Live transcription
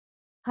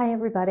Hi,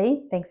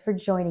 everybody. Thanks for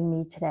joining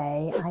me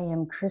today. I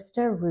am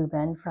Krista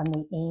Rubin from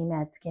the AIM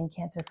at Skin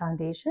Cancer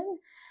Foundation.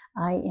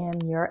 I am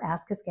your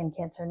Ask a Skin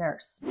Cancer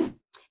nurse.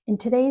 In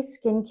today's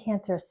skin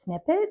cancer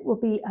snippet will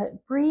be a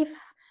brief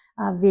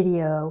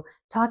video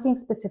talking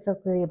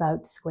specifically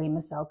about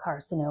squamous cell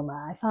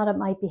carcinoma. I thought it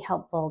might be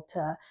helpful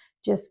to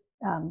just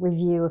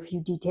review a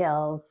few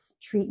details,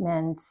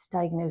 treatments,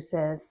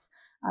 diagnosis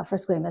for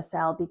squamous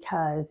cell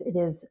because it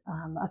is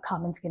a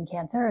common skin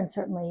cancer and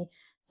certainly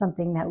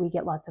something that we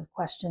get lots of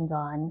questions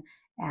on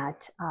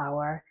at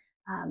our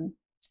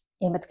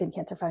AIM at Skin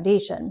Cancer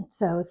Foundation.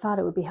 So I thought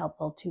it would be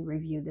helpful to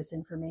review this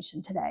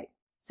information today.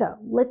 So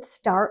let's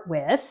start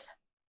with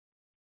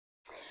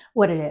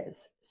what it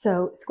is.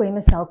 So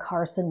squamous cell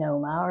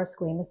carcinoma or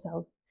squamous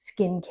cell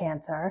skin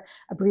cancer,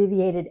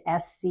 abbreviated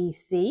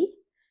SCC,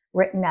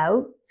 written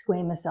out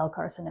squamous cell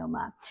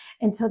carcinoma.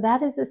 And so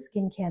that is a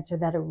skin cancer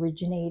that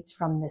originates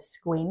from the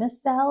squamous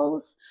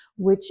cells,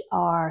 which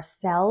are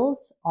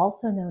cells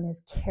also known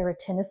as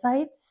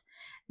keratinocytes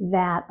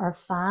that are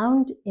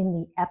found in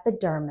the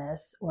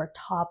epidermis or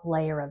top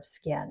layer of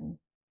skin.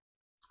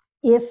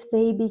 If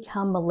they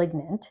become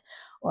malignant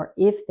or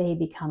if they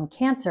become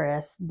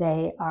cancerous,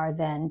 they are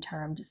then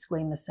termed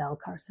squamous cell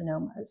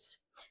carcinomas.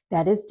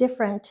 That is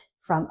different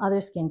from other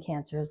skin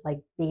cancers like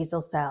basal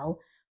cell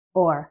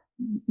or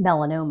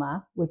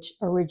melanoma, which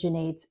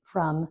originates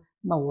from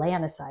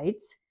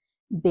melanocytes.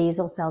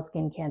 Basal cell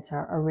skin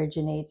cancer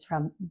originates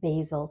from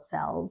basal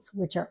cells,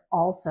 which are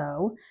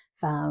also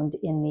found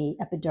in the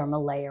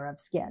epidermal layer of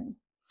skin.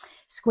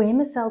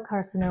 Squamous cell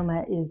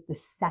carcinoma is the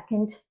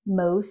second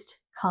most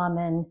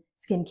common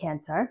skin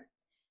cancer,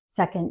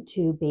 second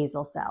to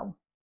basal cell.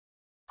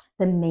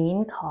 The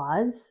main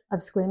cause of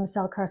squamous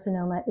cell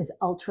carcinoma is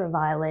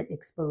ultraviolet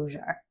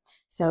exposure.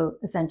 So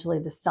essentially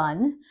the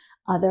sun.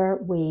 Other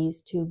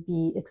ways to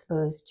be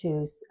exposed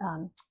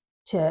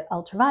to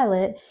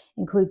ultraviolet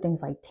include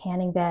things like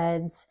tanning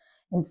beds,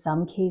 in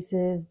some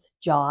cases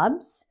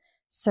jobs.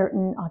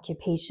 Certain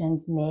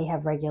occupations may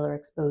have regular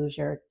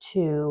exposure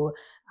to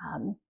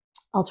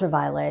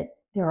ultraviolet.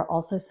 There are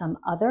also some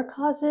other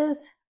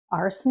causes.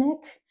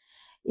 Arsenic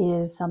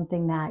is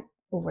something that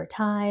over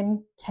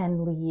time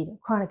can lead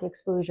chronic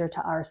exposure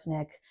to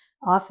arsenic,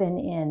 often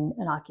in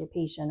an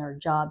occupation or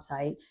job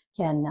site,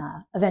 can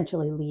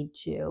eventually lead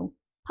to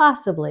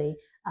possibly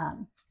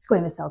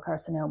squamous cell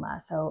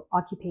carcinoma. So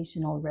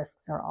occupational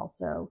risks are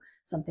also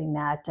something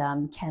that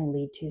can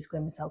lead to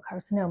squamous cell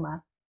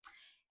carcinoma.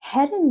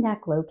 Head and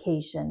neck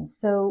locations.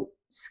 So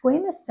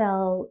squamous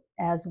cell,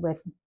 as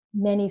with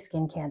many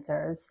skin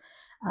cancers,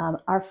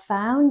 are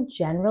found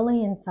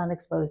generally in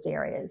sun-exposed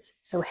areas.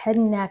 So head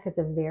and neck is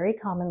a very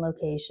common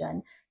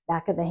location,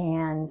 back of the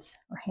hands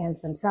or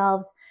hands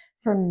themselves.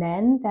 For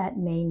men that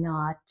may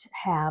not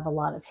have a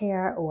lot of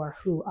hair or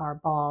who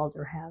are bald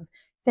or have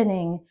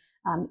thinning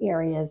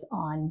areas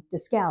on the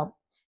scalp,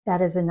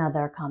 that is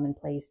another common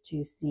place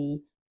to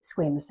see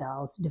squamous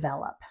cells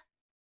develop.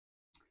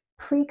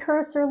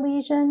 Precursor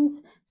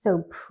lesions,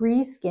 so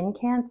pre-skin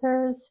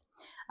cancers.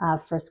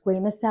 For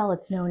squamous cell,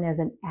 it's known as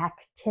an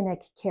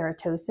actinic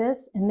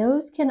keratosis, and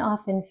those can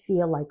often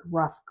feel like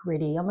rough,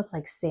 gritty, almost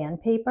like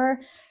sandpaper.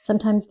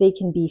 Sometimes they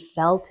can be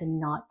felt and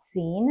not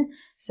seen.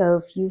 So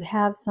if you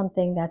have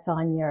something that's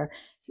on your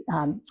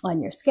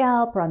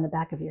scalp or on the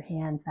back of your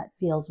hands that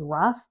feels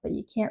rough, but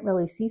you can't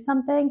really see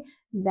something,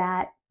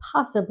 that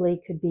possibly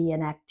could be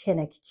an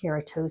actinic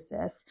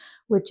keratosis,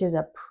 which is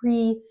a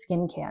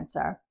pre-skin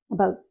cancer.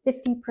 About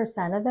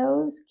 50% of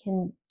those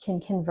can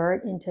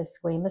convert into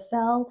squamous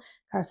cell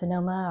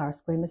carcinoma or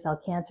squamous cell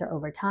cancer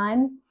over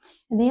time,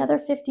 and the other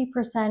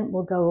 50%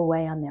 will go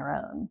away on their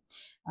own.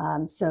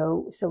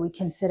 So we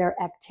consider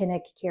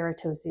actinic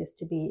keratosis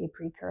to be a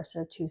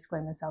precursor to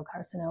squamous cell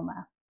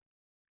carcinoma.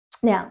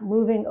 Now,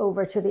 moving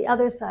over to the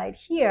other side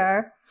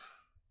here,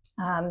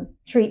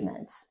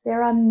 treatments.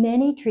 There are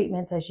many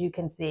treatments, as you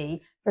can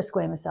see, for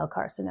squamous cell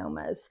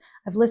carcinomas.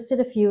 I've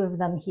listed a few of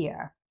them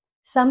here.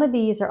 Some of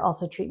these are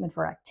also treatment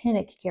for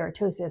actinic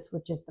keratosis,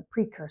 which is the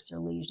precursor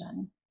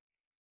lesion.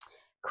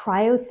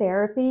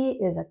 Cryotherapy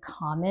is a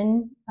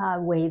common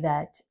way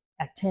that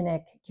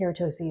actinic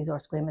keratoses or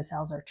squamous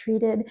cells are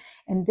treated,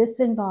 and this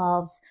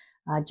involves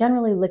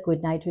generally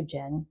liquid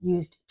nitrogen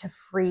used to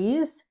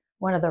freeze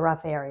one of the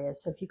rough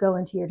areas. So if you go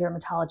into your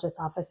dermatologist's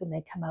office and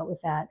they come out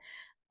with that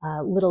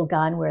little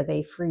gun where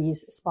they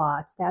freeze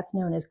spots, that's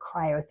known as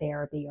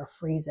cryotherapy or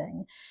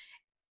freezing.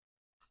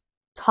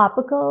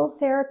 Topical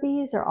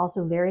therapies are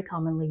also very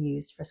commonly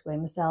used for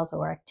squamous cells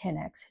or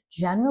actinics.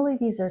 Generally,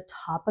 these are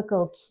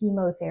topical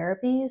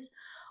chemotherapies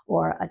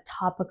or a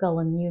topical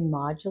immune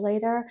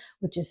modulator,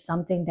 which is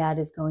something that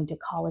is going to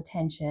call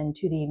attention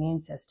to the immune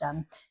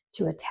system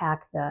to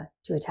attack the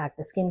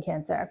skin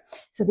cancer.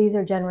 So these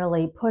are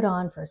generally put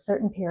on for a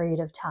certain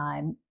period of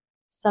time.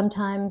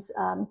 Sometimes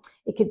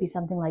it could be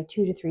something like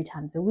 2 to 3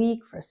 times a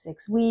week for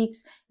 6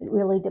 weeks. It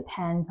really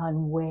depends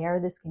on where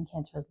the skin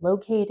cancer is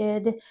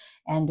located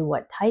and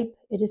what type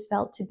it is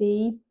felt to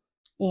be,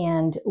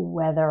 and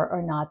whether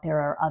or not there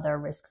are other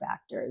risk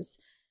factors.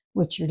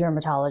 which your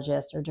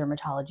dermatologist or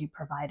dermatology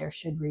provider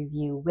should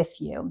review with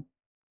you.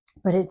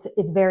 But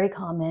it's very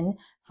common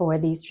for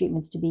these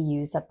treatments to be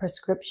used. A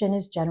prescription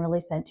is generally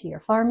sent to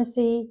your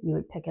pharmacy. You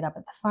would pick it up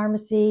at the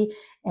pharmacy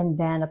and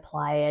then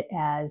apply it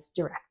as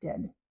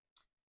directed.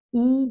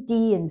 E,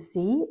 D, and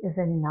C is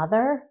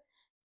another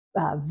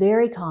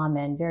very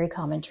common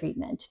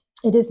treatment.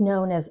 It is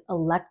known as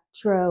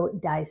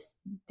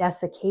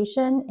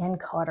electrodesiccation and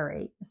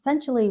cautery.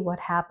 Essentially what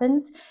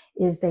happens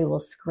is they will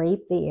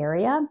scrape the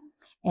area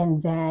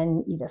and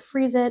then either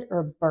freeze it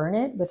or burn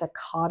it with a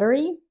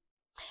cautery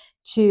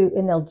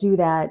and they'll do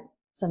that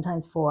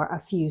sometimes for a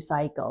few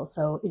cycles.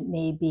 So it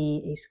may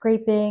be a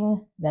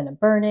scraping, then a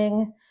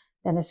burning,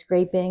 then a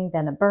scraping,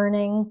 then a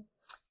burning,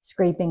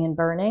 scraping and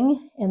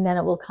burning, and then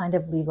it will kind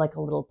of leave like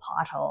a little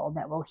pothole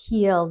that will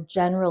heal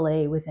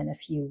generally within a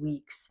few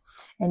weeks.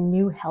 And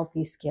new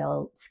healthy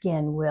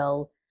skin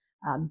will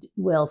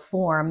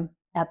form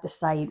at the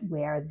site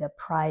where the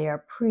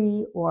prior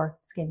pre or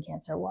skin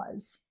cancer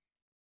was.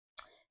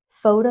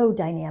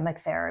 Photodynamic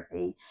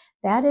therapy.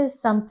 That is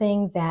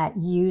something that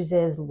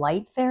uses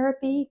light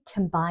therapy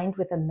combined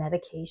with a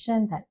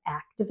medication that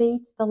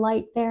activates the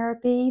light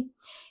therapy.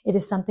 It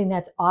is something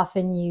that's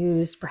often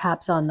used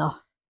perhaps on the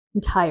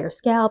entire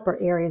scalp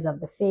or areas of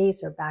the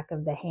face or back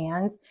of the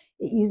hands.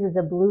 It uses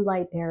a blue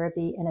light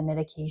therapy and a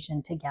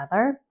medication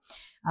together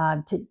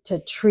to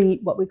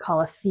treat what we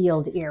call a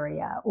field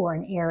area, or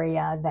an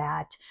area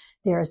that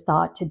there is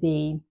thought to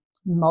be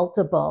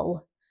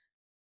multiple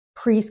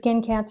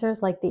pre-skin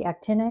cancers like the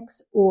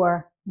actinics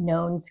or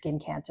known skin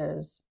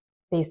cancers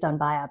based on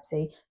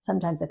biopsy,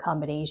 sometimes a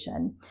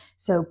combination.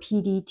 So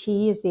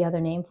PDT is the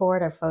other name for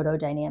it, or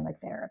photodynamic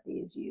therapy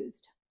is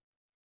used.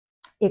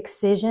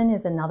 Excision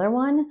is another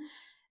one,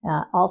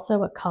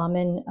 also a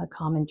common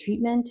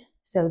treatment.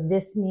 So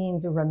this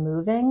means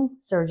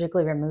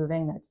surgically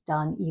removing, that's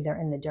done either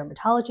in the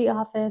dermatology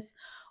office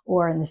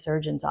or in the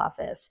surgeon's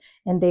office.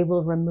 And they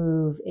will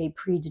remove a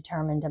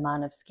predetermined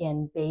amount of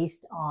skin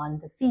based on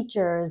the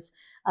features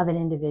of an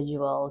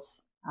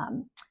individual's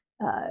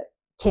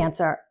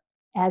cancer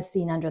as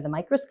seen under the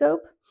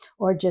microscope,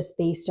 or just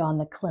based on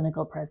the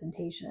clinical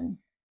presentation.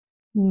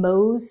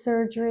 Mohs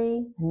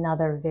surgery,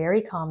 another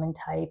very common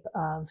type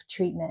of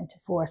treatment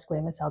for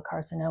squamous cell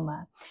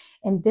carcinoma.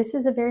 And this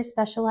is a very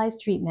specialized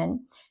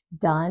treatment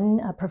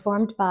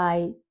performed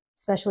by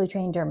specially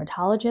trained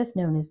dermatologists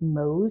known as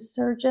Mohs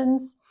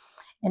surgeons.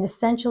 And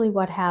essentially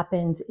what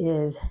happens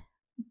is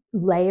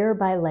layer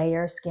by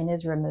layer skin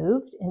is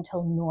removed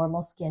until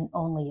normal skin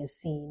only is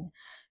seen.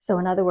 So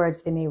in other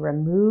words, they may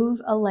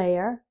remove a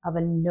layer of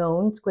a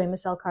known squamous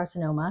cell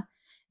carcinoma.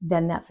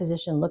 Then that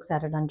physician looks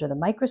at it under the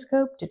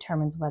microscope,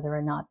 determines whether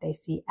or not they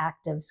see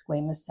active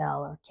squamous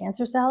cell or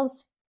cancer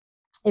cells.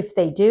 If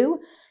they do,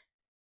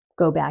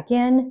 go back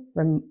in,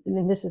 and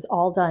this is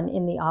all done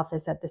in the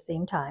office at the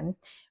same time,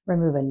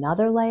 remove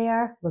another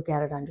layer, look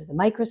at it under the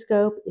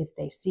microscope. If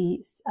they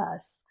see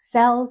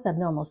cells,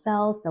 abnormal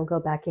cells, they'll go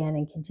back in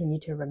and continue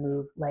to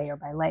remove layer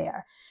by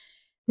layer.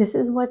 This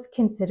is what's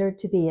considered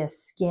to be a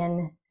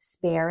skin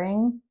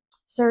sparing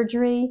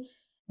surgery.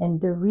 And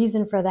the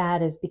reason for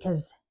that is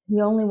because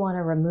you only want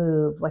to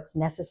remove what's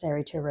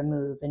necessary to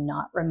remove and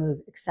not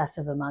remove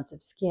excessive amounts of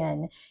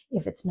skin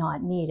if it's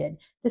not needed.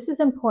 This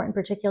is important,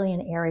 particularly in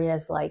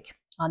areas like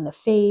on the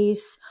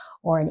face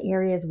or in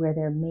areas where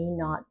there may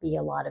not be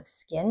a lot of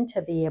skin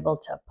to be able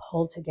to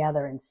pull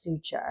together and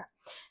suture.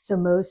 So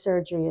Mohs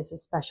surgery is a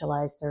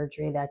specialized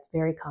surgery that's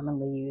very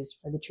commonly used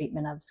for the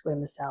treatment of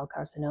squamous cell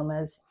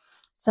carcinomas,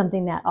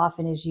 something that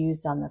often is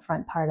used on the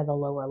front part of the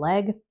lower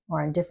leg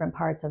or in different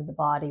parts of the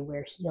body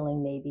where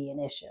healing may be an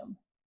issue.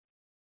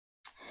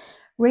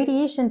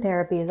 Radiation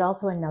therapy is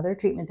also another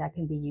treatment that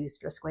can be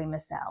used for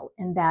squamous cell,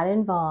 and that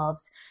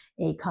involves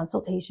a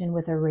consultation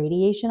with a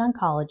radiation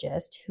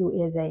oncologist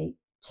who is a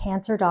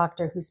cancer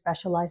doctor who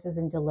specializes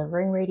in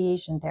delivering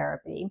radiation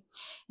therapy.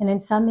 And in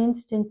some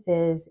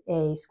instances,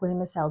 a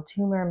squamous cell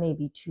tumor may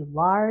be too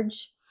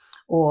large,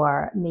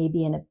 or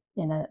maybe in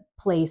a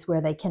place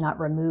where they cannot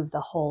remove the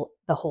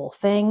whole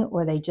thing,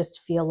 or they just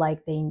feel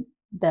like the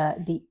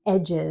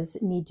edges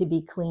need to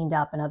be cleaned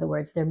up. In other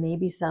words, there may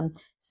be some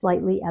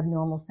slightly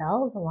abnormal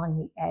cells along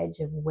the edge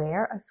of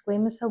where a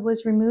squamous cell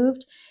was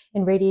removed,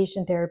 and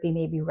radiation therapy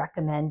may be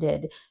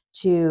recommended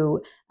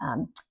to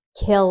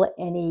kill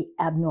any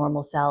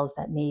abnormal cells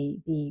that may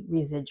be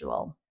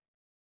residual.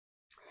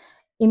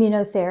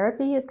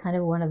 Immunotherapy is kind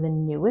of one of the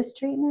newest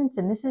treatments,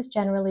 and this is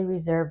generally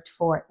reserved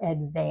for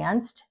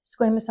advanced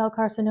squamous cell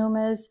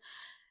carcinomas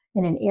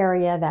in an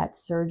area that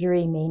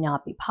surgery may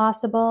not be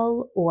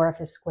possible, or if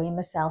a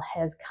squamous cell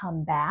has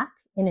come back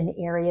in an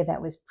area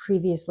that was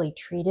previously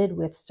treated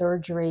with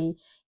surgery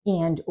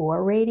and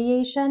or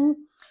radiation.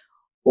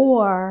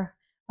 Or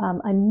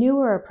a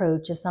newer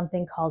approach is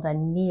something called a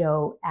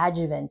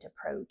neoadjuvant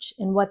approach.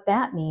 And what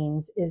that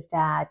means is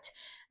that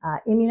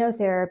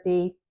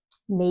immunotherapy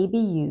may be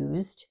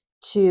used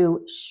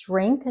to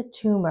shrink a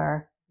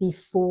tumor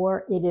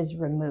before it is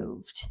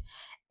removed.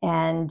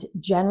 And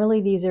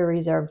generally, these are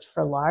reserved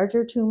for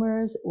larger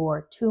tumors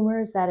or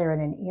tumors that are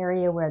in an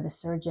area where the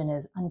surgeon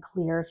is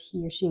unclear if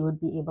he or she would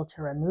be able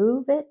to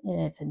remove it in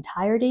its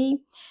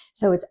entirety.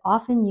 So it's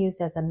often used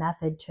as a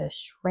method to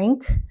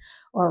shrink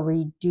or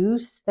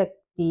reduce the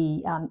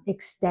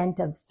extent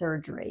of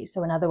surgery.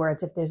 So in other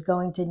words, if there's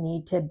going to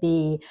need to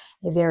be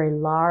a very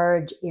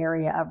large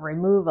area of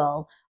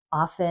removal,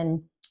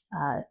 often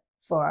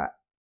for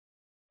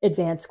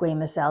advanced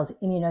squamous cells,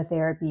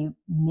 immunotherapy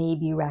may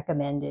be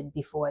recommended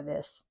before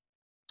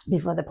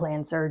the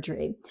planned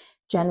surgery.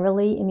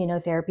 Generally,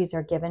 immunotherapies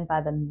are given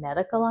by the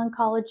medical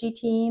oncology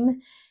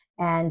team,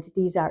 and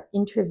these are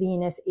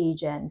intravenous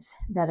agents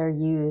that are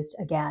used,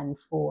 again,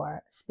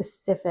 for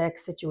specific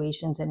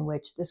situations in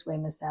which the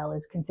squamous cell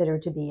is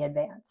considered to be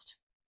advanced.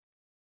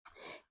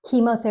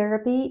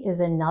 Chemotherapy is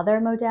another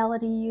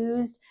modality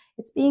used.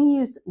 It's being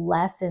used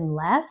less and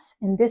less,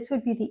 and this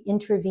would be the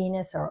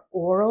intravenous or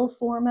oral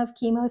form of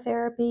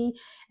chemotherapy,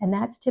 and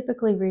that's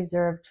typically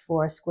reserved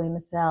for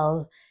squamous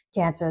cells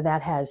cancer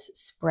that has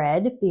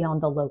spread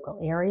beyond the local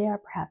area,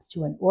 perhaps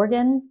to an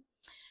organ,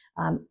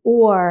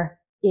 or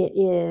it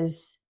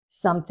is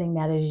something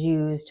that is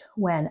used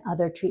when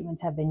other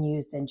treatments have been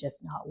used and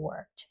just not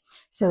worked.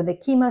 So the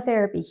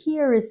chemotherapy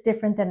here is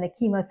different than the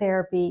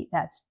chemotherapy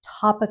that's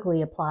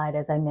topically applied,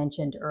 as I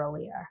mentioned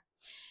earlier.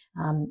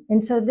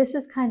 And so this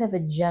is kind of a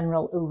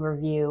general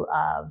overview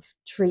of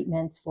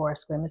treatments for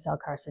squamous cell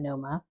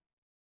carcinoma.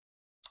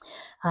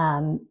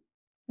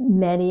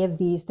 Many of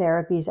these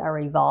therapies are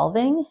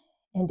evolving,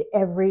 and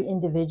every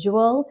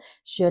individual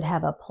should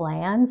have a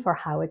plan for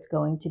how it's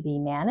going to be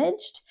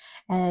managed.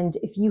 And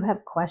if you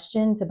have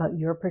questions about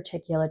your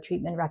particular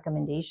treatment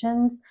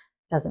recommendations,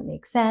 doesn't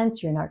make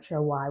sense, you're not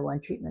sure why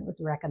one treatment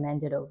was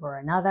recommended over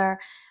another,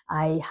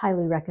 I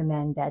highly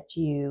recommend that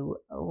you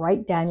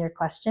write down your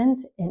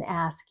questions and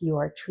ask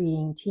your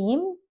treating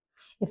team.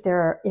 If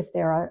there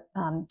are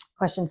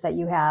questions that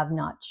you have,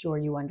 not sure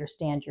you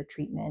understand your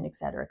treatment, et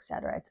cetera,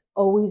 it's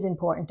always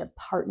important to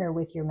partner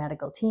with your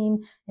medical team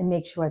and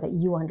make sure that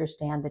you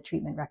understand the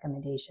treatment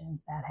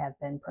recommendations that have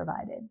been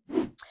provided.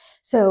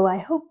 So I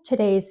hope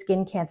today's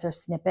skin cancer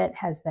snippet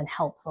has been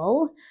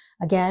helpful.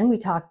 Again, we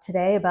talked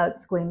today about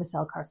squamous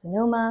cell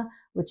carcinoma,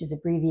 which is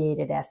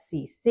abbreviated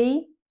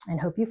SCC,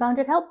 and hope you found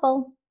it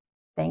helpful.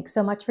 Thanks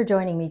so much for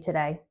joining me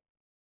today.